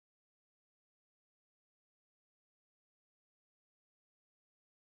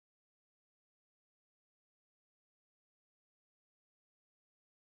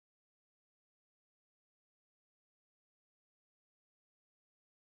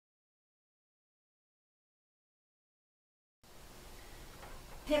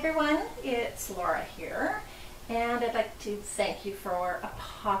Hey everyone, it's Laura here, and I'd like to thank you for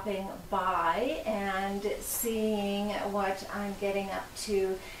popping by and seeing what I'm getting up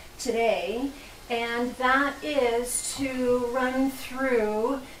to today. And that is to run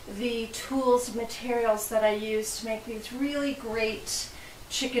through the tools and materials that I use to make these really great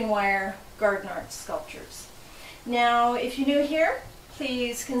chicken wire garden art sculptures. Now, if you're new here,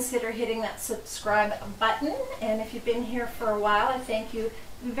 please consider hitting that subscribe button, and if you've been here for a while, I thank you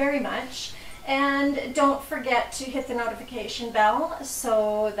very much. And don't forget to hit the notification bell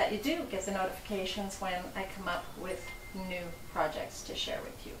so that you do get the notifications when I come up with new projects to share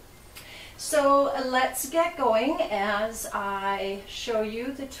with you. So let's get going as I show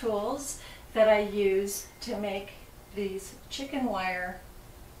you the tools that I use to make these chicken wire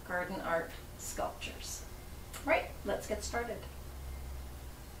garden art sculptures. Right, let's get started.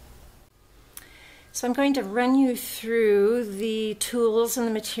 So I'm going to run you through the tools and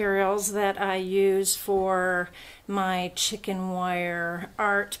the materials that I use for my chicken wire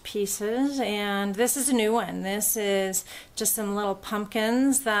art pieces, and this is a new one. This is just some little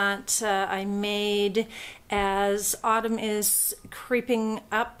pumpkins that I made as autumn is creeping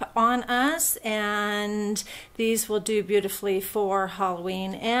up on us, and these will do beautifully for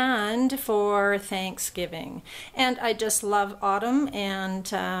Halloween and for Thanksgiving. And I just love autumn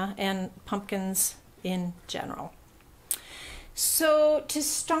and pumpkins in general. So to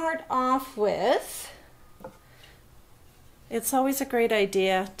start off with, it's always a great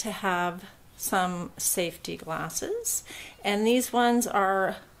idea to have some safety glasses, and these ones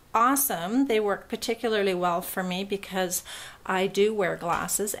are awesome. They work particularly well for me because I do wear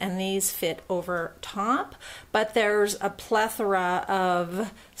glasses and these fit over top, but there's a plethora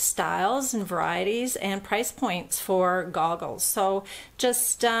of styles and varieties and price points for goggles, so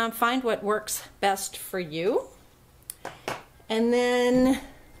just find what works best for you. And then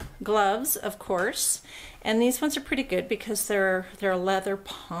gloves, of course, and these ones are pretty good because they're leather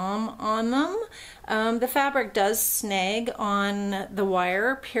palm on them. The fabric does snag on the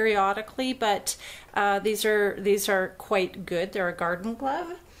wire periodically, but these are quite good. They're a garden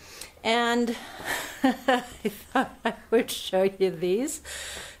glove, and I thought I would show you these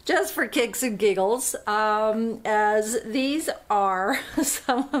just for kicks and giggles, as these are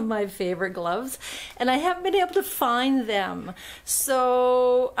some of my favorite gloves, and I haven't been able to find them.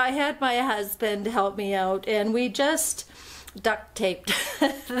 So I had my husband help me out, and we just duct taped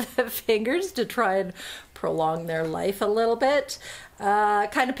the fingers to try and prolong their life a little bit.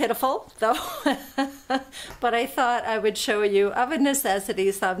 Kind of pitiful though, but I thought I would show you, of a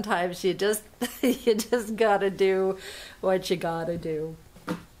necessity, sometimes you just gotta do what you gotta do.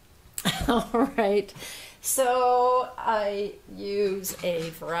 All right, so I use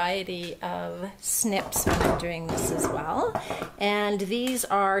a variety of snips when I'm doing this as well, and these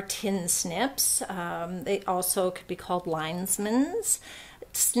are tin snips. They also could be called linesman's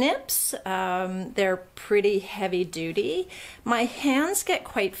snips. They're pretty heavy duty. My hands get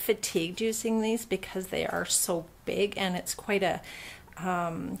quite fatigued using these because they are so big, and it's quite a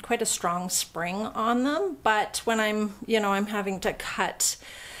strong spring on them. But when I'm having to cut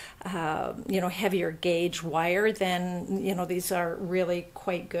heavier gauge wire, then these are really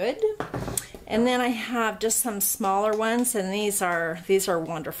quite good. And then I have just some smaller ones, and these are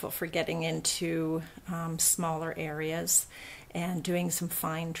wonderful for getting into smaller areas and doing some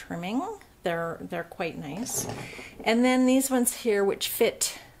fine trimming. They're quite nice. And then these ones here, which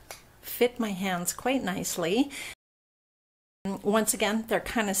fit my hands quite nicely. Once again, they're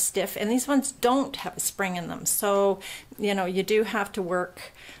kind of stiff, and these ones don't have a spring in them, so you do have to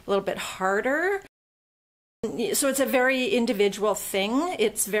work a little bit harder. So it's a very individual thing.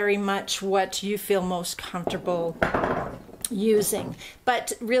 It's very much what you feel most comfortable using,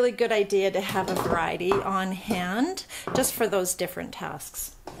 but really good idea to have a variety on hand just for those different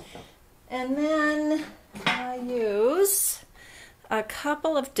tasks. And then I use a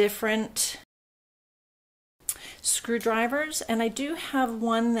couple of different screwdrivers, and I do have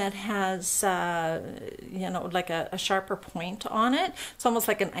one that has like a sharper point on it. It's almost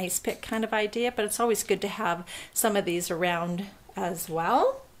like an ice pick kind of idea, but it's always good to have some of these around as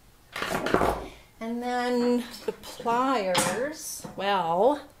well. And then the pliers,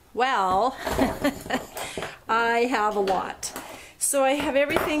 well I have a lot. So I have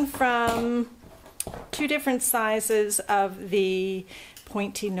everything from 2 different sizes of the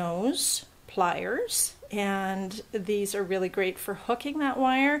pointy nose pliers, and these are really great for hooking that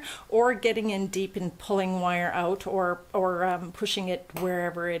wire or getting in deep and pulling wire out, or pushing it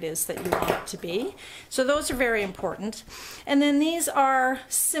wherever it is that you want it to be. So those are very important. And then these are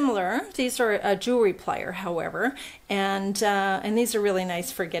similar. These are a jewelry plier, however, and these are really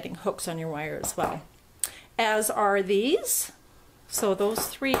nice for getting hooks on your wire as well, as are these. So those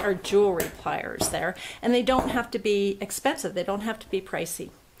three are jewelry pliers there, and they don't have to be expensive. They don't have to be pricey.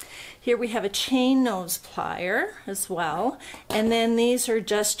 Here we have a chain nose plier as well, and then these are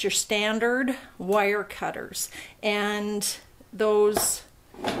just your standard wire cutters, and those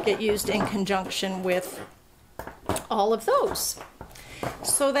get used in conjunction with all of those.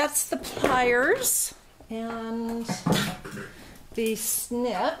 So that's the pliers and the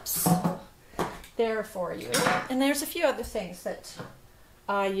snips there for you. And there's a few other things that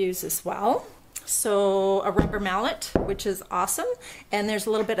I use as well. So a rubber mallet, which is awesome, and there's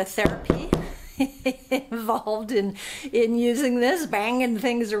a little bit of therapy involved in using this, banging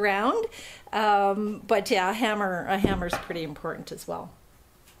things around. But yeah, a hammer is pretty important as well.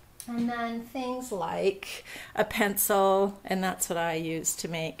 And then things like a pencil, and that's what I use to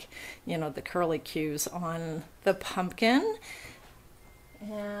make, you know, the curly cues on the pumpkin.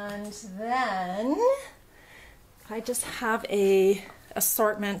 And then I just have a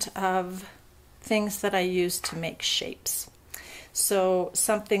assortment of things that I use to make shapes. So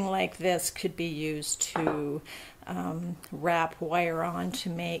something like this could be used to wrap wire on to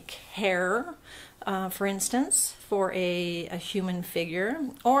make hair, for instance, for a human figure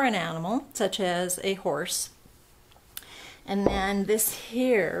or an animal, such as a horse. And then this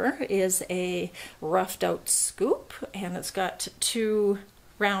here is a roughed out scoop, and it's got two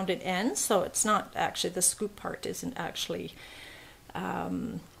rounded ends, so it's not actually, the scoop part isn't actually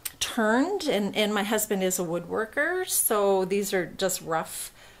turned, and my husband is a woodworker, so these are just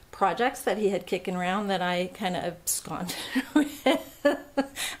rough projects that he had kicking around that I kind of absconded with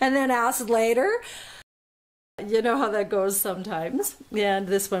and then asked later. You know how that goes sometimes, and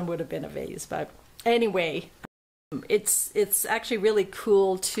this one would have been a vase, but anyway, it's actually really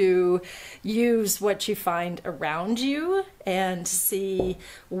cool to use what you find around you and see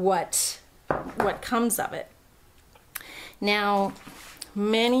what comes of it. Now,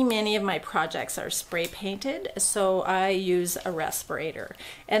 many of my projects are spray painted, so I use a respirator,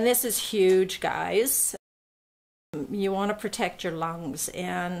 and this is huge, guys. You want to protect your lungs,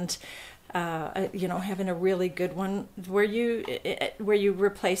 and you know, having a really good one where you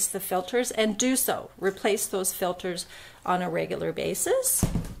replace the filters, and do so. Replace those filters on a regular basis.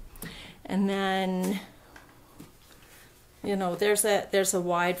 And then, you know, there's a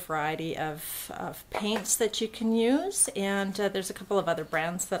wide variety of paints that you can use, and there's a couple of other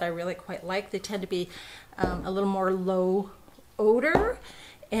brands that I really quite like. They tend to be a little more low odor.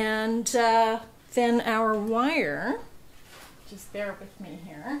 And then our wire, just bear with me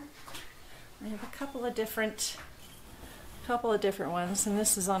here. I have a couple of different ones, and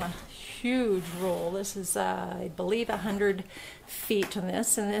this is on a huge roll. This is, I believe, 100 feet on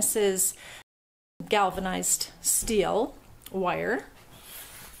this, and this is galvanized steel wire.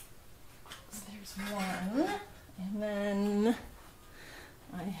 So there's one, and then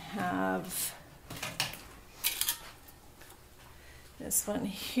I have this one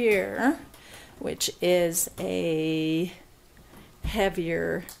here, which is a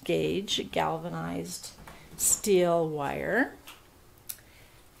heavier gauge galvanized steel wire.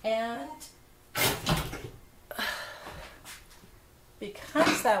 And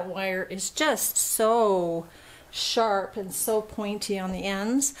because that wire is just so sharp and so pointy on the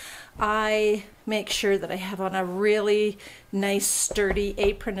ends, I make sure that I have on a really nice sturdy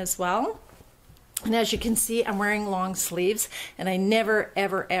apron as well. And as you can see, I'm wearing long sleeves, and I never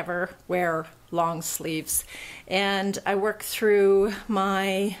ever wear long sleeves. And I work through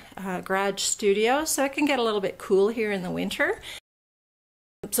my garage studio, so it can get a little bit cool here in the winter.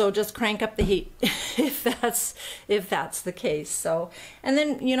 So just crank up the heat if that's the case. So, and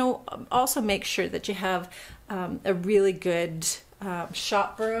then, you know, also make sure that you have a really good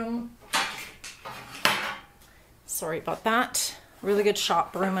shop broom. Sorry about that. Really good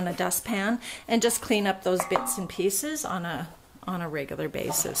shop broom and a dustpan, and just clean up those bits and pieces on a regular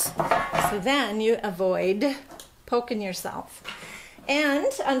basis. So then you avoid poking yourself.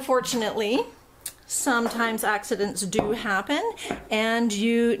 And unfortunately, sometimes accidents do happen and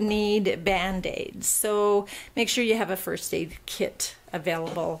you need band-aids. So make sure you have a first aid kit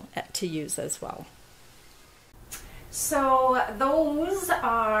available to use as well. So those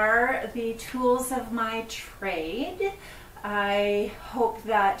are the tools of my trade. I hope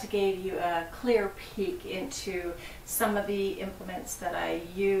that gave you a clear peek into some of the implements that I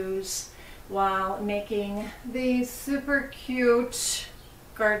use while making these super cute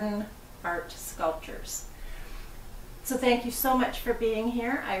garden art sculptures. So thank you so much for being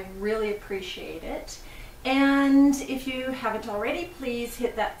here. I really appreciate it. And if you haven't already, please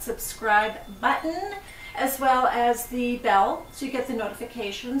hit that subscribe button as well as the bell so you get the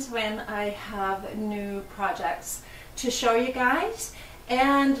notifications when I have new projects to show you guys.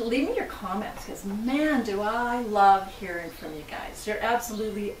 And leave me your comments, because man, do I love hearing from you guys. You're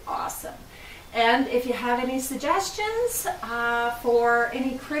absolutely awesome. And if you have any suggestions for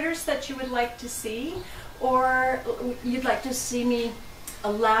any critters that you would like to see, or you'd like to see me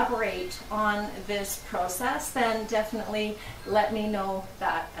elaborate on this process, then definitely let me know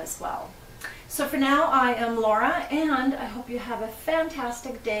that as well. So for now, I am Laura, and I hope you have a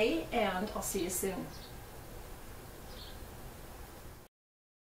fantastic day, and I'll see you soon.